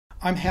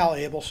I'm Hal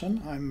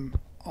Abelson. I'm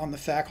on the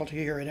faculty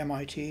here at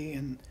MIT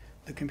in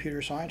the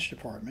computer science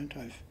department.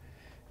 I've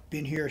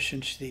been here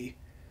since the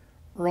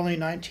early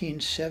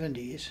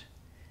 1970s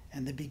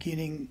and the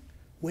beginning,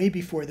 way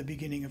before the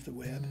beginning of the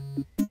web.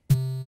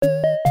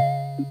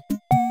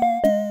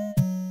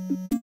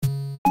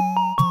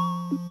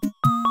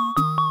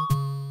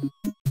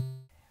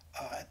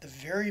 At the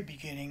very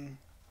beginning,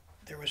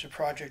 there was a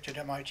project at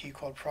MIT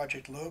called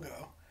Project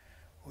Logo,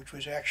 which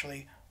was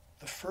actually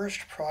the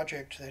first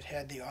project that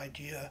had the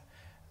idea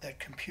that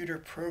computer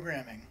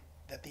programming,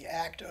 that the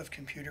act of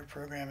computer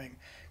programming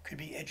could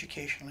be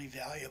educationally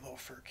valuable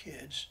for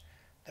kids.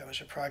 That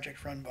was a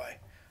project run by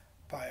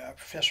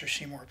Professor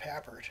Seymour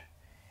Papert.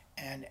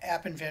 And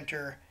App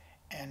Inventor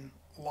and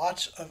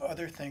lots of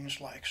other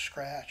things like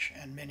Scratch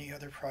and many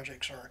other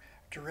projects are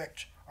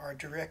a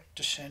direct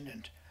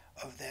descendant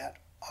of that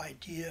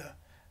idea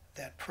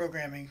that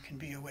programming can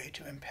be a way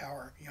to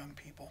empower young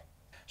people.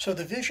 So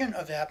the vision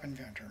of App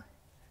Inventor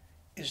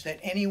is that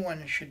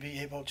anyone should be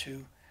able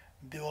to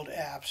build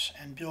apps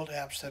and build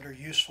apps that are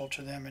useful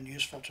to them and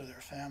useful to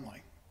their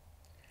family.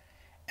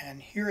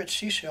 And here at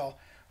CSAIL,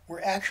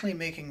 we're actually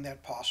making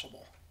that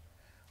possible.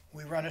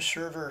 We run a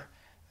server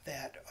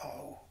that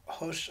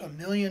hosts 1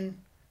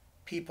 million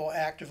people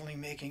actively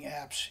making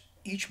apps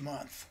each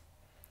month,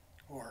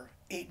 or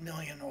 8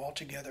 million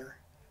altogether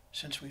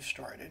since we've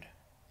started.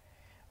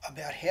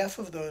 About half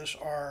of those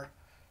are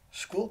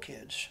school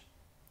kids.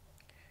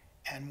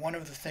 And one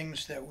of the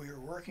things that we are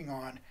working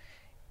on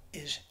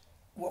is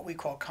what we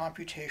call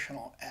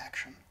computational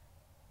action,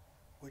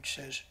 which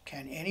says,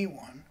 can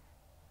anyone,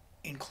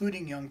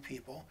 including young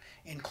people,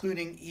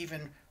 including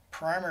even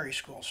primary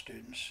school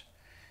students,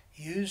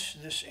 use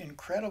this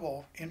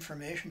incredible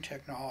information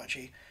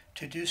technology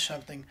to do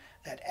something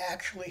that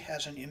actually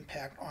has an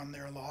impact on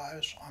their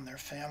lives, on their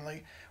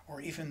family, or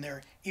even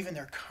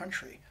their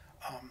country.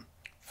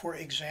 For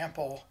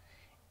example,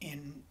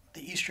 in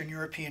the Eastern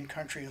European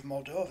country of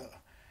Moldova,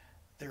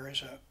 there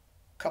is a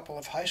couple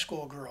of high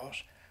school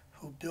girls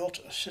who built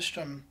a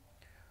system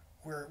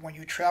where when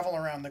you travel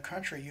around the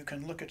country, you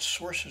can look at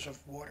sources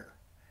of water.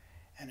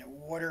 And at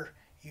water,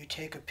 you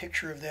take a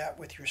picture of that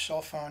with your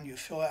cell phone, you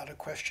fill out a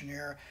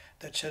questionnaire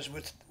that says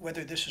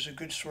whether this is a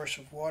good source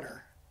of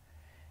water.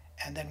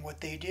 And then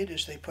what they did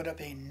is they put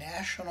up a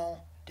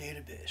national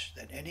database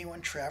that anyone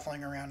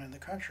traveling around in the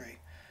country,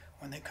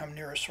 when they come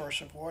near a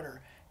source of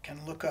water,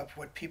 can look up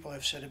what people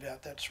have said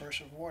about that source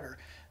of water.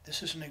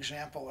 This is an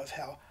example of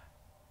how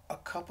a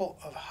couple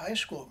of high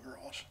school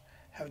girls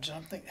have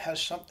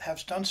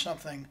done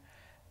something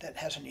that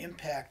has an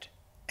impact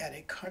at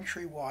a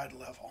countrywide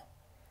level.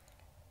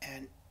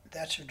 And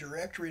that's a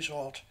direct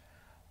result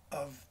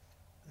of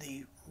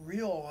the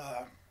real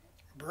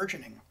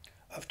burgeoning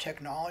of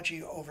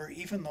technology over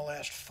even the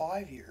last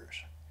 5 years,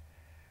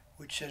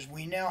 which says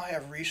we now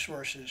have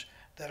resources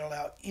that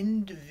allow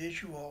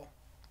individual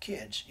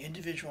kids,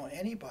 individual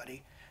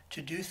anybody,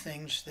 to do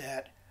things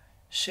that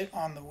sit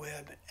on the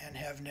web and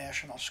have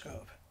national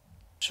scope.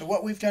 So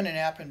what we've done in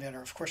App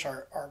Inventor, of course,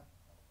 our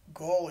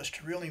goal is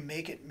to really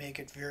make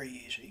it very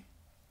easy.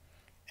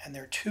 And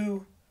there are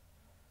two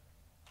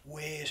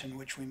ways in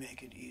which we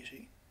make it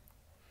easy.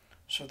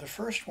 So the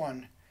first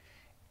one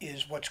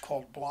is what's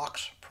called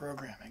blocks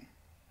programming.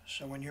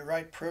 So when you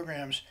write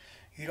programs,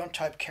 you don't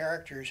type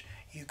characters,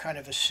 you kind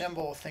of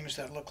assemble things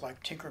that look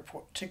like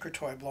Tinker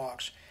Toy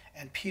blocks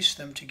and piece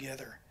them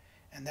together.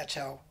 And that's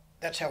how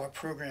a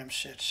program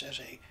sits,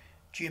 as a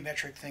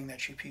geometric thing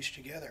that you piece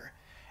together.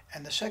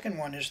 And the second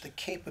one is the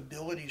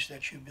capabilities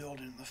that you build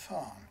in the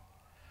phone.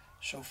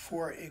 So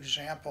for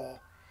example,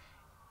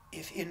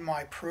 if in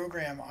my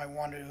program I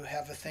wanted to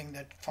have a thing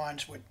that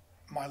finds what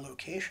my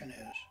location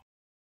is,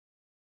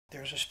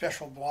 there's a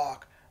special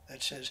block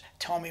that says,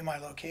 tell me my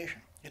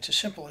location. It's as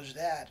simple as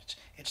that.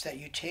 It's that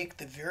you take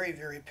the very,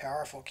 very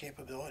powerful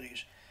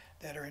capabilities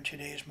that are in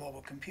today's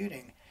mobile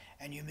computing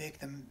and you make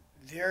them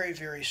very,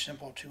 very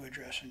simple to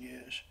address and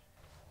use.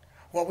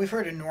 Well, we've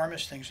heard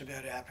enormous things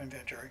about App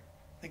Inventor.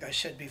 I think I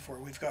said before,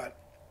 we've got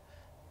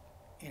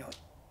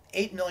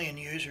 8 million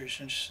users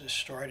since this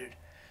started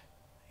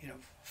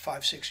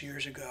 5-6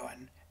 years ago,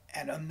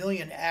 and 1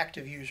 million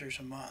active users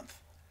a month.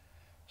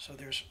 So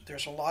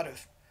there's a lot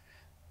of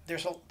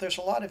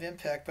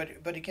impact,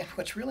 but again,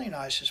 what's really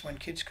nice is when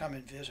kids come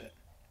and visit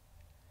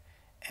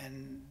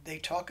and they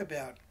talk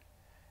about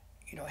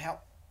how,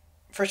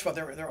 first of all,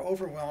 they're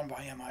overwhelmed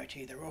by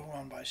MIT, they're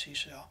overwhelmed by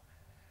CSAIL,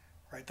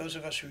 right? Those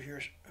of us who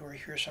are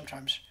here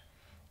sometimes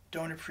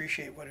don't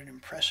appreciate what an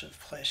impressive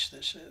place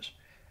this is.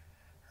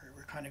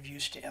 We're kind of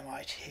used to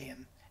MIT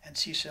and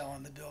CSAIL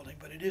in the building,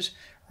 but it is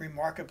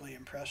remarkably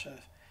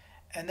impressive.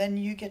 And then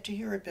you get to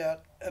hear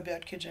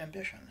about kids'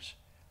 ambitions.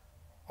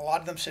 A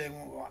lot of them say,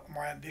 well,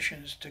 my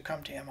ambition is to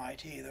come to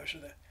MIT.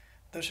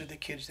 Those are the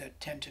kids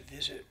that tend to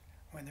visit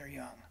when they're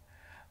young.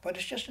 But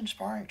it's just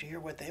inspiring to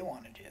hear what they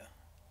want to do.